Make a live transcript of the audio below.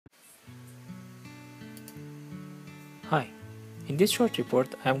Hi, in this short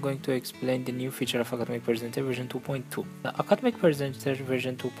report I am going to explain the new feature of Academic Presenter version 2.2. The Academic Presenter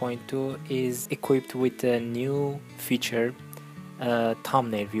version 2.2 is equipped with a new feature,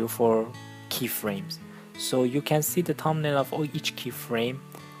 thumbnail view for keyframes. So you can see the thumbnail of each keyframe.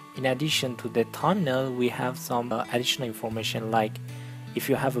 In addition to the thumbnail, we have some additional information, like if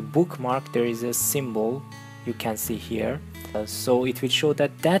you have a bookmark, there is a symbol you can see here. So it will show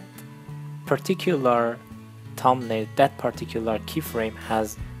that that particular thumbnail, that particular keyframe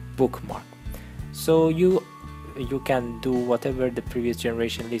has bookmark. So you can do whatever the previous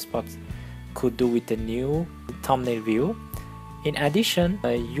generation listbox could do with the new thumbnail view. In addition,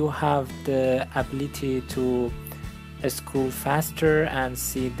 you have the ability to scroll faster and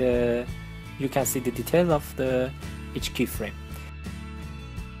you can see the detail of each keyframe.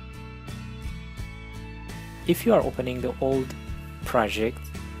 If you are opening the old project,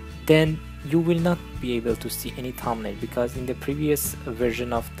 then you will not be able to see any thumbnail, because in the previous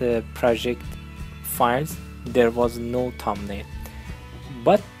version of the project files there was no thumbnail.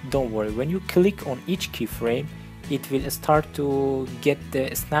 But don't worry, when you click on each keyframe, it will start to get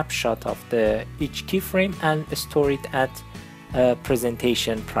the snapshot of each keyframe and store it at a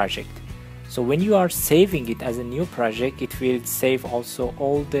presentation project. So when you are saving it as a new project, it will save also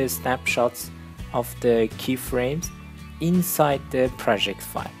all the snapshots of the keyframes inside the project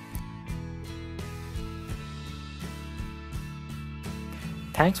file.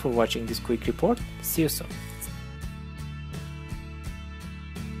 Thanks for watching this quick report. See you soon.